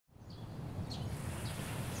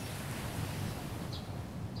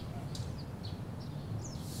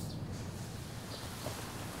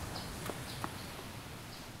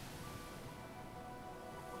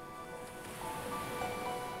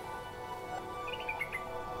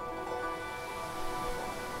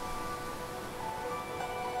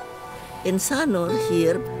In Sanur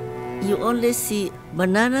here, you only see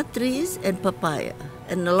banana trees and papaya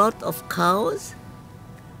and a lot of cows.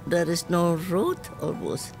 There is no road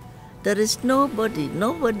almost. There is nobody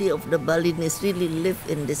of the Balinese really live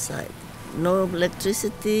in this side. No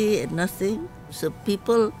electricity and nothing. So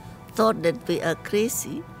people thought that we are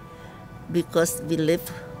crazy because we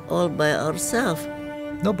live all by ourselves.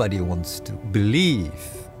 Nobody wants to believe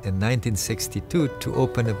in 1962 to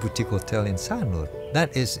open a boutique hotel in Sanur.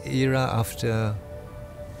 That is era after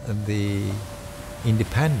the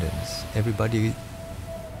independence. Everybody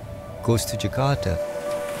goes to Jakarta.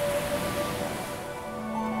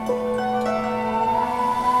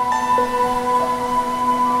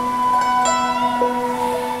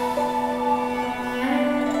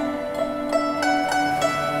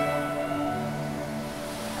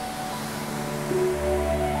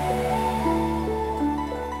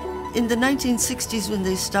 In the 1960s, when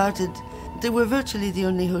they started, they were virtually the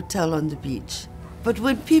only hotel on the beach. But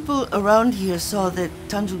when people around here saw that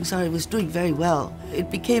Tandjung Sari was doing very well, it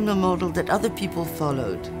became a model that other people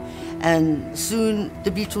followed. And soon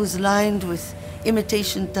the beach was lined with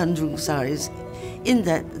imitation Tandjung Saris, in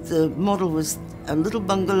that the model was a little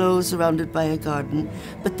bungalow surrounded by a garden,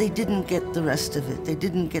 but they didn't get the rest of it. They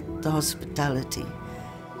didn't get the hospitality.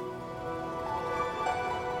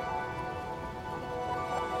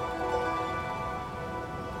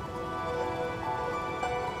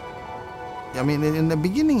 I mean, in the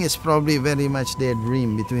beginning, it's probably very much their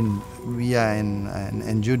dream between Wija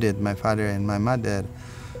and Judith, my father and my mother,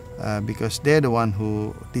 because they're the one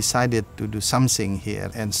who decided to do something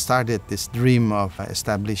here and started this dream of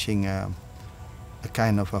establishing a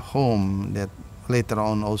kind of a home that later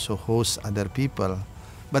on also hosts other people.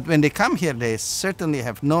 But when they come here, they certainly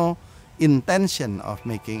have no intention of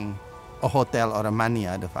making a hotel or a money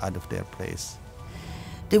out of their place.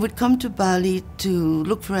 They would come to Bali to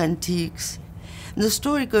look for antiques. And the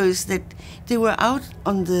story goes that they were out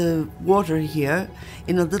on the water here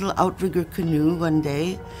in a little outrigger canoe one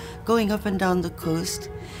day, going up and down the coast,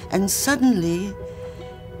 and suddenly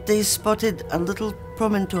they spotted a little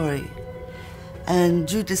promontory. And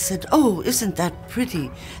Judith said, "Oh, isn't that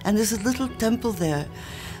pretty? And there's a little temple there.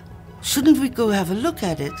 Shouldn't we go have a look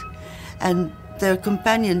at it?" And their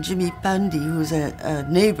companion, Jimmy Pandi, who's a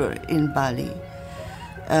neighbor in Bali,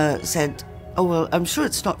 said, "Oh, well, I'm sure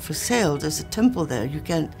it's not for sale. There's a temple there. You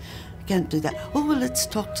can't do that." "Oh, well, let's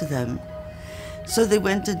talk to them." So they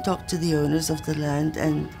went and talked to the owners of the land,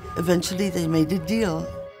 and eventually they made a deal.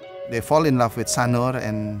 They fall in love with Sanur,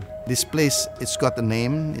 and this place, it's got a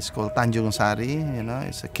name. It's called Tandjung Sari,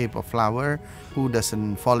 it's a Cape of Flower. Who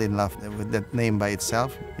doesn't fall in love with that name by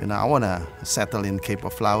itself? I want to settle in Cape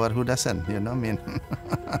of Flower. Who doesn't, I mean?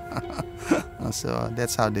 So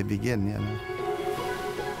that's how they begin,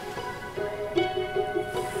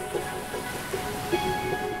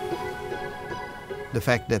 The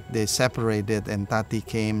fact that they separated and Tati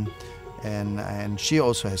came, and she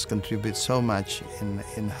also has contributed so much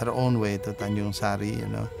in her own way to Tandjung Sari,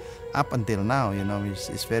 up until now,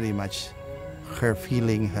 it's very much her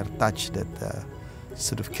feeling, her touch that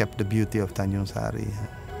sort of kept the beauty of Tandjung Sari.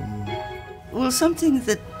 Well, something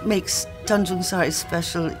that makes Tandjung Sari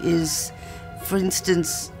special is, for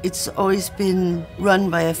instance, it's always been run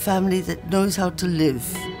by a family that knows how to live.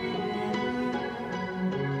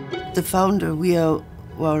 The founder, Wija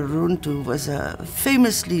Wawo-Runtu, was a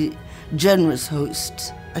famously generous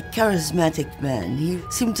host, a charismatic man. He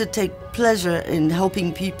seemed to take pleasure in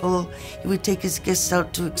helping people. He would take his guests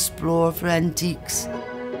out to explore for antiques.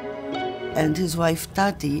 And his wife,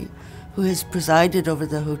 Tati, who has presided over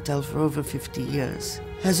the hotel for over 50 years,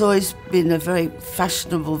 has always been a very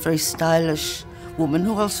fashionable, very stylish woman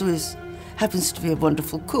who also happens to be a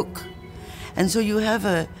wonderful cook. And so you have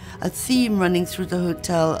a theme running through the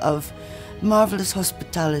hotel of marvelous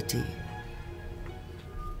hospitality.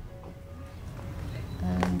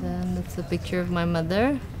 And then that's a picture of my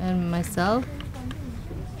mother and myself,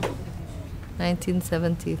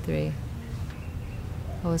 1973.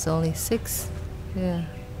 I was only 6, yeah.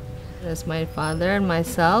 That's my father and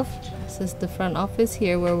myself. This is the front office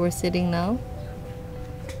here where we're sitting now.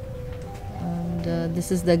 And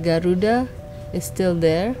this is the Garuda, it's still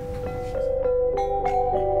there.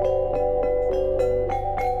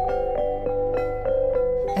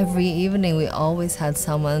 Every evening we always had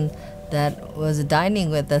someone that was dining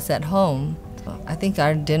with us at home. I think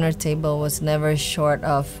our dinner table was never short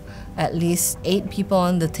of at least 8 people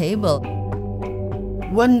on the table.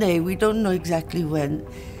 One day, we don't know exactly when,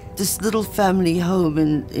 this little family home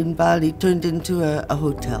in Bali turned into a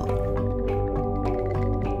hotel.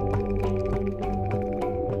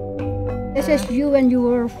 This is you when you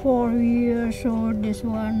were 4 years old, this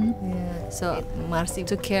one. Yeah. So Marcy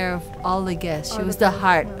took care of all the guests. She was the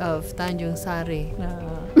heart of Tandjung Sari.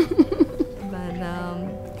 But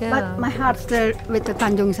yeah. But my heart's still with the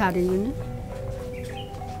Tandjung Sari, you know.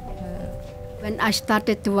 When I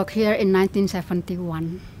started to work here in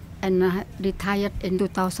 1971 and I retired in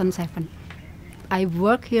 2007. I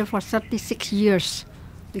worked here for 36 years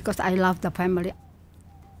because I love the family.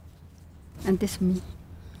 And this is me.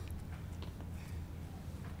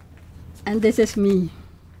 And this is me.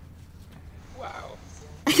 Wow.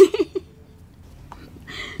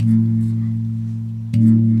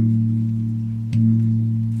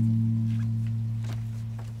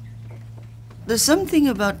 There's something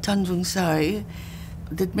about Tandjung Sari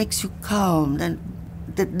that makes you calm and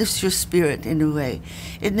that lifts your spirit in a way.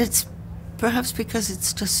 And it's perhaps because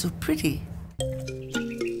it's just so pretty.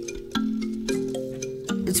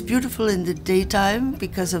 It's beautiful in the daytime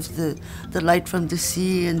because of the light from the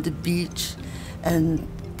sea and the beach and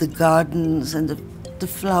the gardens and the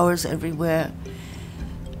flowers everywhere.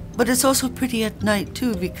 But it's also pretty at night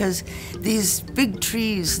too because these big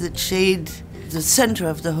trees that shade the center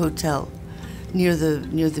of the hotel near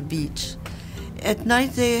the beach. At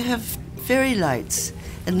night they have fairy lights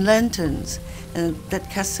and lanterns and that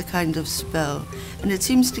casts a kind of spell. And it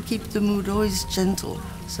seems to keep the mood always gentle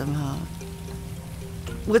somehow.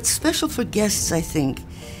 What's special for guests, I think,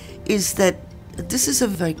 is that this is a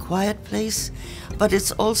very quiet place, but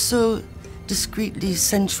it's also discreetly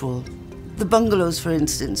sensual. The bungalows, for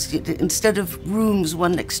instance, instead of rooms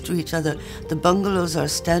one next to each other, the bungalows are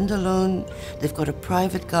standalone, they've got a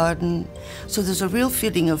private garden, so there's a real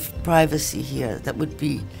feeling of privacy here that would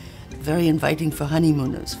be very inviting for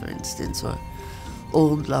honeymooners, for instance, or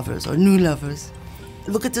old lovers or new lovers.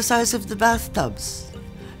 Look at the size of the bathtubs.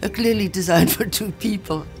 Are clearly designed for 2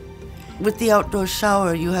 people. With the outdoor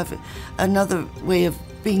shower, you have another way of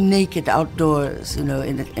being naked outdoors, you know,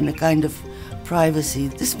 in a kind of privacy.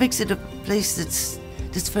 This makes it a place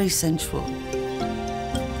that's very sensual.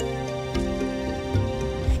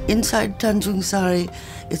 Inside Tandjung Sari,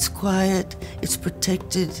 it's quiet, it's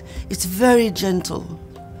protected, it's very gentle.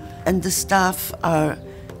 And the staff are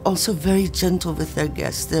also very gentle with their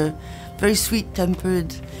guests. They're very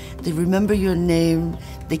sweet-tempered, they remember your name,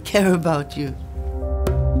 they care about you.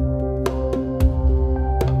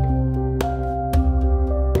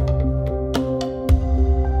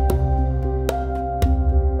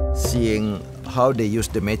 Seeing how they use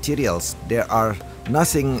the materials, there are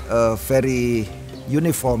nothing very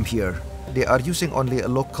uniform here. They are using only a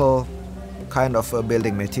local kind of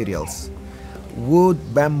building materials. Wood,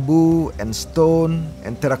 bamboo, and stone,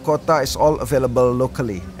 and terracotta is all available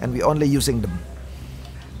locally, and we're only using them.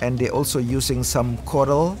 And they're also using some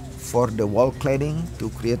coral for the wall cladding to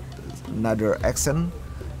create another accent.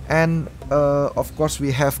 And of course,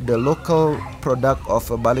 we have the local product of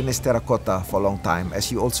Balinese terracotta for a long time, as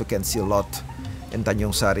you also can see a lot in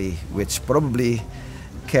Tandjung Sari, which probably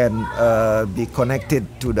can be connected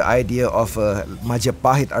to the idea of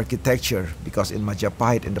Majapahit architecture, because in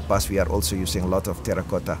Majapahit in the past we are also using a lot of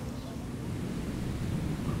terracotta.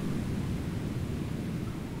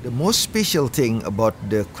 The most special thing about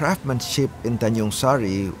the craftsmanship in Tandjung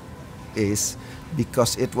Sari is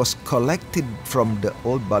because it was collected from the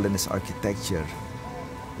old Balinese architecture.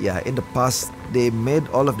 Yeah, in the past they made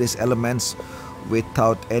all of these elements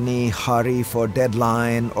without any hurry for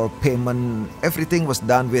deadline or payment. Everything was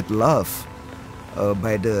done with love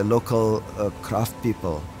by the local craft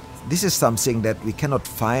people. This is something that we cannot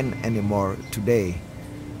find anymore today.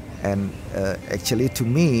 And actually, to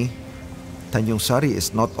me, Tandjung Sari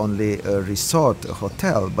is not only a resort, a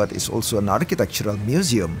hotel, but it's also an architectural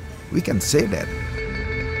museum. We can say that.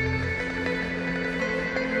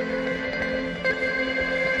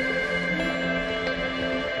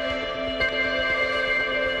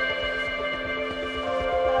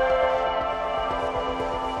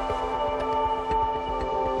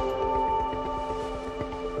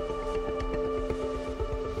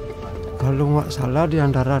 Kalau nggak salah di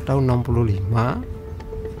antara tahun 65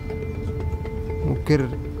 mungkin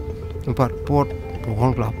tempat pot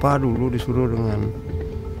pohon kelapa dulu disuruh dengan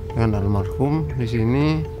almarhum di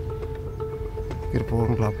sini, ukir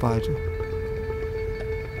pohon kelapa itu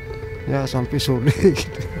ya sampai sore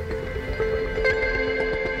gitu.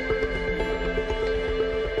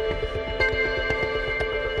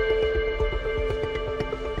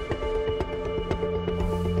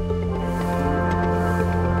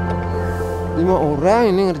 Lima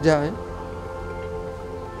orang ini ngerjain,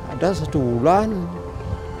 ada 1 bulan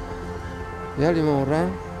ya 5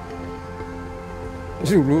 orang.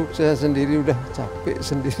 Dulu saya sendiri udah capek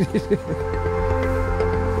sendiri.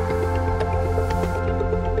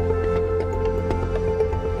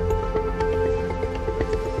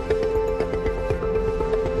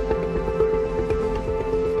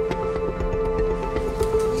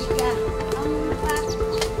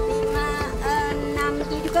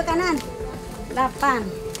 ke kanan. 8. 1,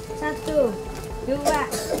 2, 3, 4,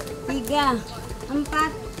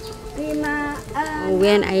 5.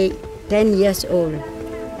 When I 10 years old,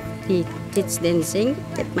 he teach dancing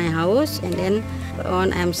at my house, and then when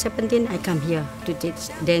I'm 17, I come here to teach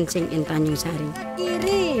dancing in Tandjung Sari.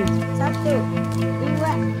 Kiri, 1,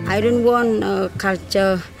 2. I don't want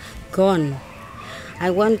culture gone. I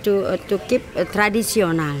want to keep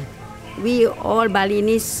traditional. We all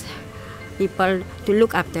Balinese people to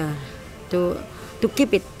look after, to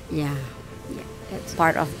keep it. Yeah. That's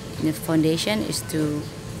part of the foundation is to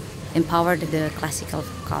empower the classical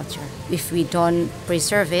culture. If we don't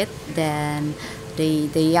preserve it, then the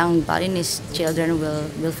young Balinese children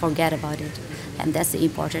will forget about it, and that's the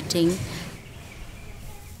important thing.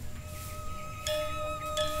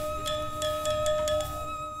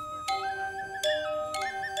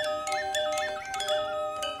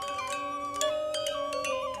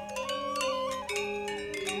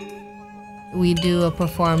 We do a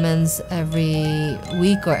performance every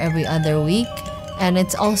week or every other week, and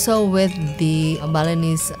it's also with the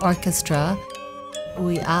Balinese orchestra.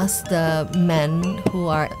 We ask the men who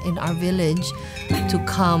are in our village to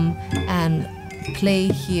come and play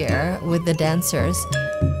here with the dancers.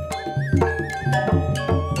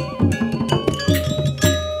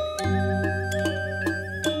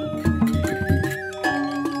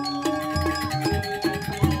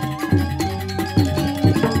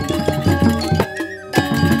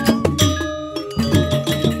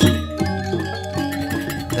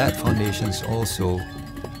 That foundation is also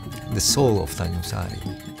the soul of Tandjung Sari.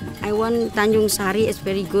 I want Tandjung Sari is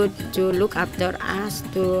very good to look after us,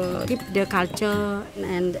 to keep the culture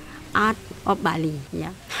and art of Bali. Yeah,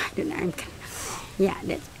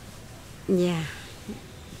 yeah.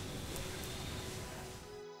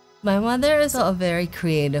 My mother is a very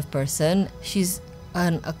creative person. She's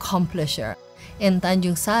an accomplisher. In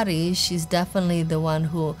Tandjung Sari, she's definitely the one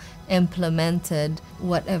who implemented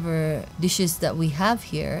whatever dishes that we have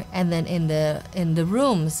here, and then in the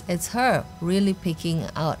rooms, it's her really picking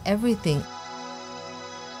out everything.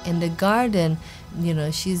 In the garden, you know,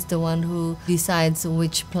 she's the one who decides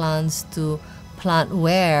which plants to plant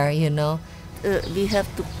where, you know. We have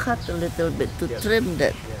to cut a little bit to trim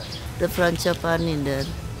that, the frangipan in there.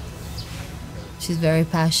 She's very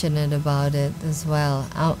passionate about it as well,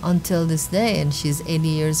 until this day, and she's 80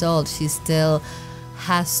 years old. She still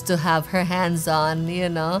has to have her hands on, you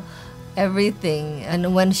know, everything.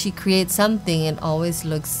 And when she creates something, it always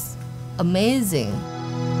looks amazing.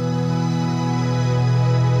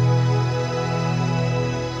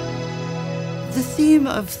 The theme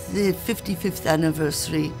of the 55th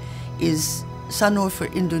anniversary is Sanur for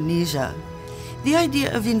Indonesia. The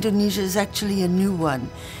idea of Indonesia is actually a new one,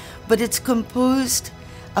 but it's composed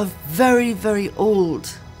of very, very old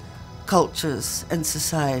cultures and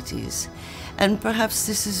societies. And perhaps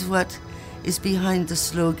this is what is behind the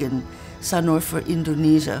slogan, Sanur for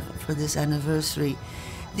Indonesia, for this anniversary.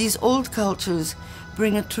 These old cultures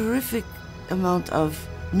bring a terrific amount of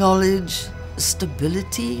knowledge,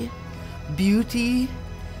 stability, beauty,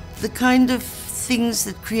 the kind of things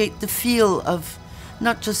that create the feel of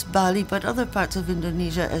not just Bali, but other parts of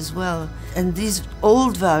Indonesia as well. And these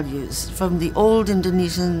old values from the old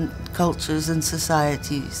Indonesian cultures and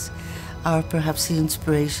societies are perhaps the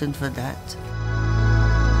inspiration for that.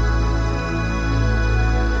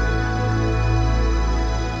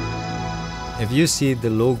 If you see the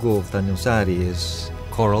logo of Tandjung Sari is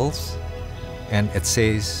corals, and it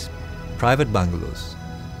says private bungalows.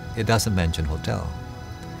 It doesn't mention hotel.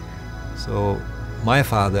 So my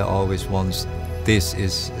father always wants this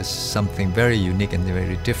is something very unique and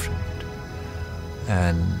very different.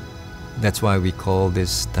 And that's why we call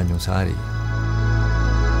this Tandjung Sari.